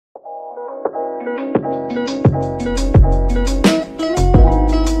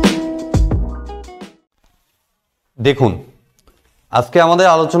দেখুন, আজকে আমাদের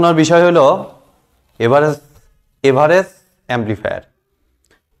আলোচনার বিষয় হলো এভারেজ অ্যাম্প্লিফায়ার।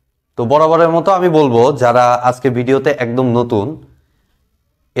 তো বরাবরের মতো আমি বলবো, যারা আজকে ভিডিওতে একদম নতুন,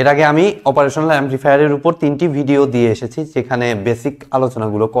 এর আগে আমি অপারেশনাল অ্যাম্প্লিফায়ারের উপর 3টি ভিডিও দিয়ে এসেছি, যেখানে বেসিক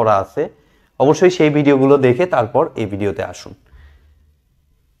আলোচনাগুলো করা আছে। অবশ্যই সেই ভিডিওগুলো দেখে তারপর এই ভিডিওতে আসুন।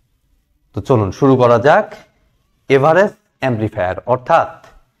 তো চলুন শুরু করা যাক। এভারেজ অ্যাম্প্লিফায়ার অর্থাৎ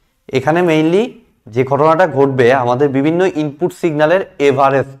এখানে মেইনলি যে ঘটনাটা ঘটবে, আমাদের বিভিন্ন ইনপুট সিগন্যালের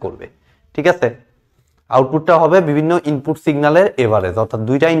এভারেজ করবে। ঠিক আছে, আউটপুটটা হবে বিভিন্ন ইনপুট সিগন্যালের এভারেজ। অর্থাৎ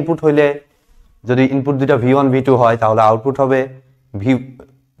দুইটা ইনপুট হইলে, যদি ইনপুট দুইটা V1 V2 হয়, তাহলে আউটপুট হবে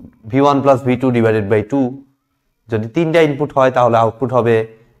V1 plus V2 divided by 2। যদি তিনটা ইনপুট হয় তাহলে আউটপুট হবে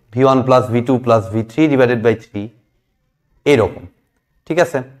V1 plus V2 plus V3 divided by 3, এরকম। ঠিক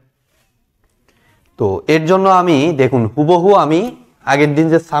আছে, তো এর জন্য আমি দেখুন হুবহু আমি আগের দিন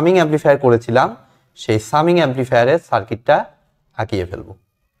যে সামিং অ্যাম্প্লিফায়ার করেছিলাম, সেই সামিং অ্যাম্প্লিফায়ারের সার্কিটটা আঁকিয়ে ফেলব।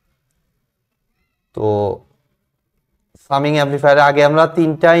 তো সামিং অ্যাম্প্লিফায়ারে আগে আমরা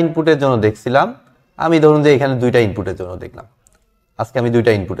 3টা ইনপুটের জন্য দেখছিলাম, আমি ধরুন যে এখানে 2টা ইনপুটের জন্য দেখলাম। আজকে আমি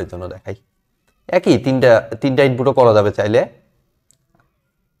 2টা ইনপুটের জন্য দেখাই। একই তিনটা ইনপুটও করা যাবে চাইলে।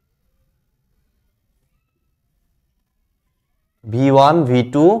 V1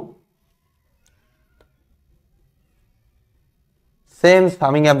 V2 সেম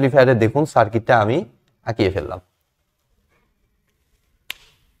সামিং অ্যাম্প্লিফায়ারে দেখুন সার্কিটটা আমি আঁকিয়ে ফেললাম।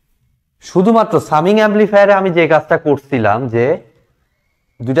 শুধুমাত্র সামিং অ্যাম্প্লিফায়ারে আমি যে কাজটা করছিলাম, যে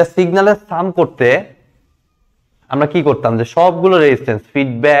দুইটা সিগন্যালের সাম করতে আমরা কি করতাম, যে সবগুলো রেজিস্ট্যান্স,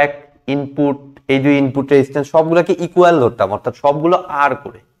 ফিডব্যাক, ইনপুট, এই দুই ইনপুট রেজিস্ট্যান্স সবগুলোকে ইকুয়াল ধরতাম, অর্থাৎ সবগুলো আর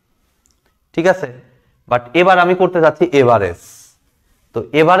করে। ঠিক আছে, বাট এবার আমি করতে যাচ্ছি এভারেজ। তো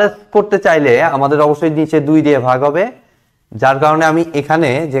এভারেজ করতে চাইলে আমাদের অবশ্যই নিচে 2 দিয়ে ভাগ হবে, যার কারণে আমি এখানে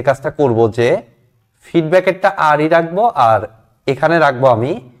যে কাজটা করব, যে ফিডব্যাকেরটা আরই রাখবো, আর এখানে রাখবো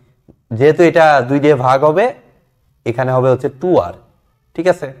আমি, যেহেতু এটা 2 দিয়ে ভাগ হবে, এখানে হবে হচ্ছে 2R। ঠিক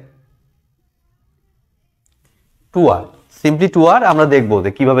আছে, 2R, সিম্পলি 2R। আমরা দেখবো যে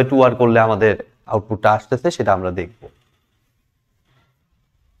কিভাবে 2R করলে আমাদের আউটপুটটা আসতেছে, সেটা আমরা দেখব।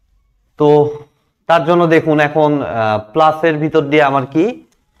 তো তার জন্য দেখুন, এখন প্লাসের ভিতর দিয়ে আমার কি,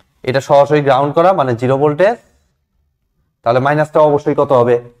 এটা সরাসরি গ্রাউন্ড করা, মানে 0 ভোল্টেজ। তাহলে মাইনাসটা অবশ্যই কত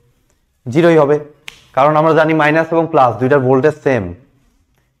হবে, 0ই হবে, কারণ আমরা জানি মাইনাস এবং প্লাস দুইটার ভোল্টেজ সেম।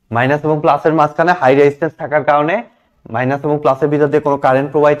 মাইনাস এবং প্লাসের মাঝখানে হাই রেজিস্ট্যান্স থাকার কারণে মাইনাস এবং প্লাসের ভিতর দিয়ে কোনো কারেন্ট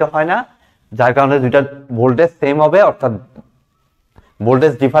প্রবাহিত হয় না, যার কারণে দুইটার ভোল্টেজ সেম হবে, অর্থাৎ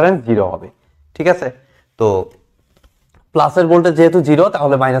ভোল্টেজ ডিফারেন্স 0 হবে। ঠিক আছে, তো প্লাসের ভোল্টেজ যেহেতু 0,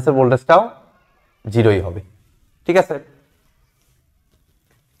 তাহলে মাইনাসের ভোল্টেজটাও 0ই হবে। ঠিক আছে,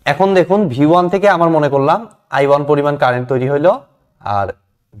 এখন দেখুন V1 থেকে আমরা মনে করলাম I1 পরিমাণ কারেন্ট তৈরি হইলো, আর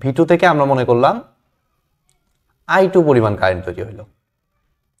V2 থেকে আমরা মনে করলাম I2 পরিমাণ কারেন্ট তৈরি হইলো।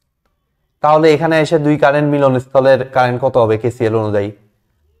 তাহলে এখানে এসে দুই কারেন্ট মিলনস্থলের কারেন্ট কত হবে KCL অনুযায়ী,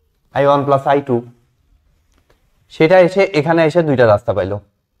 I1 প্লাস I2। সেটা এসে এখানে এসে দুইটা রাস্তা পাইলো।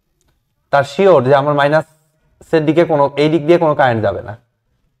 তার শিওর যে আমার মাইনাসের দিকে এই দিক দিয়ে কোনো কারেন্ট যাবে না,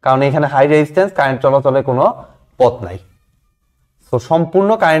 কারণ এখানে হাই রেজিস্ট্যান্স, কারেন্ট চলাচলের কোনো পথ নাই। তো সম্পূর্ণ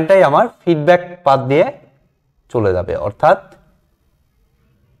কারেন্টটাই আমার ফিডব্যাক পাথ দিয়ে চলে যাবে, অর্থাৎ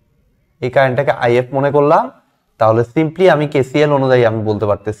এই কারেন্টটাকে IF মনে করলাম। তাহলে সিম্পলি আমি KCL অনুযায়ী আমি বলতে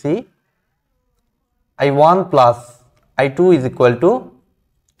পারতেছি I1 plus I2 is equal to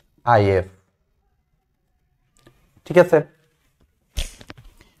IF। ঠিক আছে,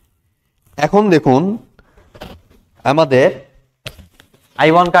 এখন দেখুন আমাদের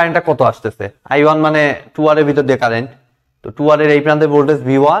I1 কারেন্টটা কত আসতেছে। I1 মানে 2R এর ভিতর দিয়ে কারেন্ট। তো 2R এর এই প্রান্তের ভোল্টেজ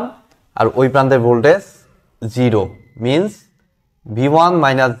V1 আর ওই প্রান্তের voltage 0, means V1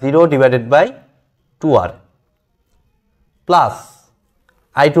 minus 0 divided by 2R, plus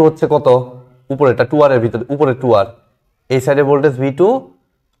I2 হচ্ছে কত, উপরেটা 2R এর ভিতরে, উপরে 2R, এই সাইডে ভোল্টেজ V2,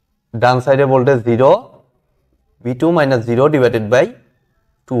 ডান সাইডে voltage 0, V2 minus 0 divided by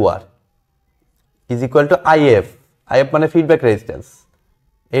 2R is equal to IF। IF মানে ফিডব্যাক রেজিস্ট্যান্স।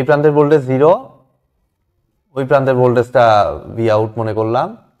 এই প্রান্তের ভোল্টেজ 0, ওই প্রান্তের ভোল্টেজটা V আউট মনে করলাম,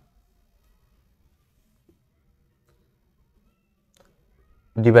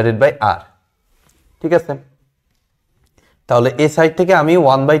 ডিভাইডেড বাই R। ঠিক আছে, তাহলে এই সাইড থেকে আমি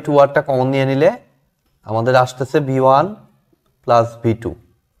 1/2R কমন নিয়ে নিলে আমাদের আসতেছে V1 প্লাস V2,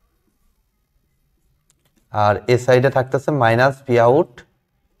 আর এই সাইডে থাকতেছে minus V out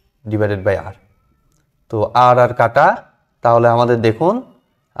divided by R। তো আর কাটা, তাহলে আমাদের দেখুন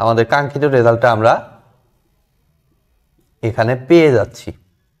আমাদের কাঙ্ক্ষিত রেজাল্টটা আমরা এখানে পেয়ে যাচ্ছি।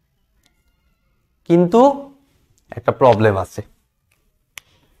 কিন্তু একটা প্রবলেম আছে,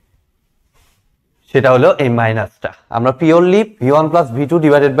 সেটা হলো এই মাইনাসটা। আমরা purely v1 plus v2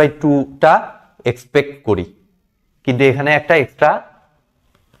 divided by 2টা এক্সপেক্ট করি, কিন্তু এখানে একটা এক্সট্রা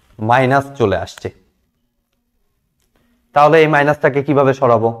মাইনাস চলে আসছে। তাহলে এই মাইনাসটাকে কিভাবে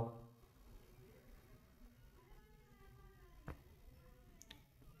সরাবো?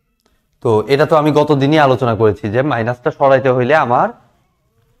 তো এটা তো আমি গত দিনই আলোচনা করেছি যে মাইনাসটা সরাইতে হইলে আমার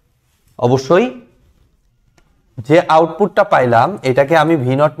অবশ্যই যে আউটপুটটা পাইলাম এটাকে আমি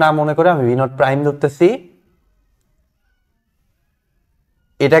ভি নট না মনে করে আমি ভি নট প্রাইম ধরতেছি,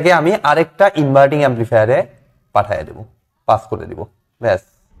 এটাকে আমি আরেকটা ইনভার্টিং অ্যাম্পলিফায়ারে পাঠিয়ে দেব, পাস করে দিব, ব্যাস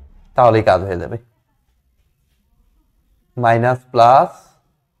তাহলেই কাজ হয়ে যাবে। মাইনাস প্লাস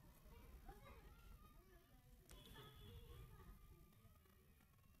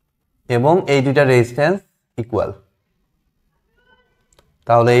এবং এই দুইটা রেজিস্ট্যান্স ইকুয়াল,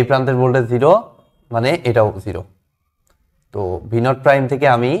 তাহলে এই প্রান্তের ভোল্টেজ 0 মানে এটাও 0। তো ভি নট প্রাইম থেকে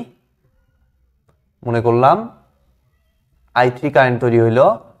আমি মনে করলাম i3 কারেন্ট তৈরি হইলো,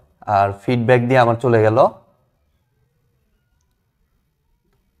 আর ফিডব্যাক দিয়ে আমার চলে গেল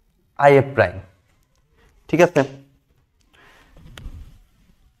if প্রাইম। ঠিক আছে,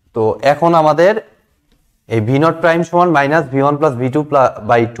 তো এখন আমাদের এই ভি নট প্রাইম সমান minus v1 plus v2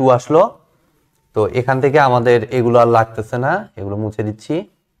 by 2 আসলো। তো এখান থেকে আমাদের এগুলো আর লাগতেছে না, এগুলো মুছে দিচ্ছি।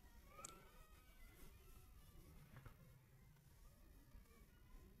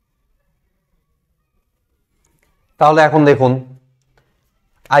 তাহলে এখন দেখুন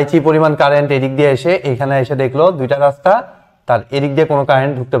i3 পরিমাণ কারেন্ট এদিক দিয়ে এসে এখানে এসে দেখলো দুইটা রাস্তা, তার এদিক দিয়ে কোনো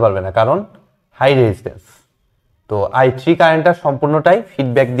কারেন্ট ঢুকতে পারবে না কারণ হাই রেজিস্ট্যান্স। তো i3 কারেন্টটা সম্পূর্ণটাই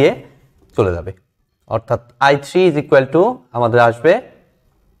ফিডব্যাক দিয়ে চলে যাবে, অর্থাৎ i3 ইজ ইকুয়াল টু আমাদের আসবে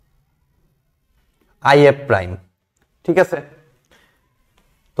if প্রাইম। ঠিক আছে,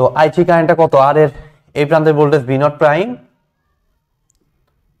 তো i3 কারেন্টটা কত? আর এর এই প্রান্তের voltage v not prime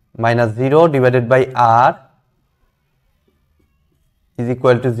minus 0 divided by R is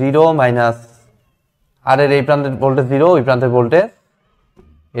equal to 0 minus আর এর এই প্রান্তের ভোল্টেজ 0, ওই প্রান্তের ভোল্টেজ,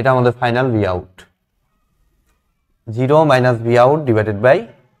 এটা আমাদের final V out, 0 minus V out divided by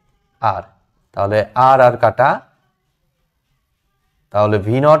আর। তাহলে আর আর কাটা, তাহলে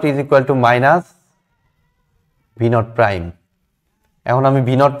V naught is equal to minus V naught prime. এখন আমি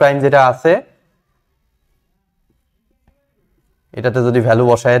ভি নট প্রাইম যেটা আছে এটাতে যদি ভ্যালু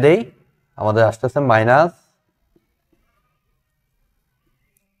বসায় দেই আমাদের আসতেছে minus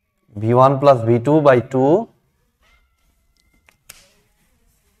v1 plus v2 by 2,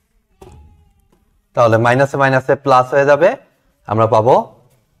 তাহলে মাইনাসে মাইনাসে প্লাস হয়ে যাবে, আমরা পাবো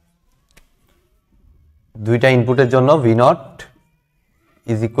দুইটা ইনপুটের জন্য v not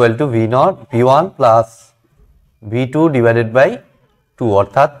is equal to v1 plus v2 divided by 2,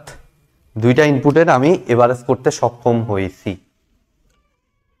 অর্থাৎ দুইটা ইনপুটের আমি এভারেজ করতে সক্ষম হয়েছি।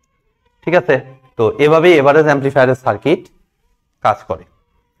 ঠিক আছে, তো এভাবেই এভারেজ অ্যাম্পলিফায়ারের সার্কিট কাজ করে।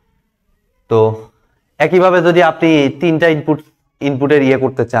 তো একইভাবে যদি আপনি তিনটা ইনপুটের ইয়ে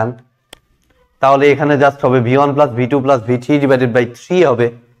করতে চান তাহলে এখানে জাস্ট হবে v1 plus v2 plus v3 divided by 3 হবে।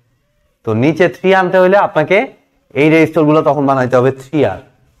 তো নিচে 3 আনতে হলে আপনাকে এই রেজিস্টরগুলো তখন বানাইতে হবে 3R।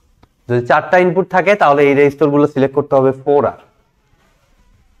 যদি 4টা ইনপুট থাকে তাহলে এই রেজিস্টরগুলো সিলেক্ট করতে হবে 4R।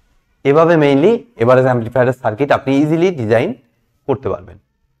 এভাবে মেইনলি এভারেজ অ্যাম্পলিফায়ারের সার্কিট আপনি ইজিলি ডিজাইন করতে পারবেন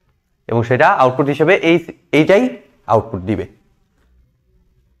এবং সেটা আউটপুট হিসেবে এইটাই আউটপুট দিবে।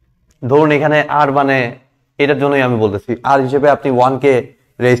 ধরুন এখানে আর মানে এটার জন্যই আমি বলতেছি, আর হিসেবে আপনি 1K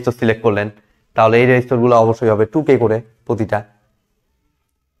রেজিস্টর সিলেক্ট করলেন, তাহলে এই রেজিস্টরগুলো অবশ্যই হবে 2K করে প্রতিটা।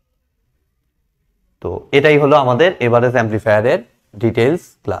 তো এটাই হলো আমাদের এভারেজ অ্যাম্পলিফায়ারের ডিটেইলস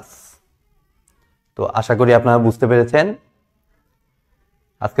ক্লাস। তো আশা করি আপনারা বুঝতে পেরেছেন।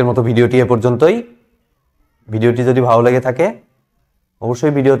 আজকের মতো ভিডিওটি এ পর্যন্তই। ভিডিওটি যদি ভালো লেগে থাকে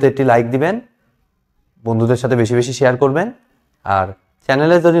অবশ্যই ভিডিওতে একটি লাইক দিবেন, বন্ধুদের সাথে বেশি বেশি শেয়ার করবেন, আর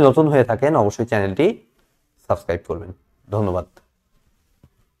চ্যানেলে যদি নতুন হয়ে থাকেন অবশ্যই চ্যানেলটি সাবস্ক্রাইব করবেন। ধন্যবাদ।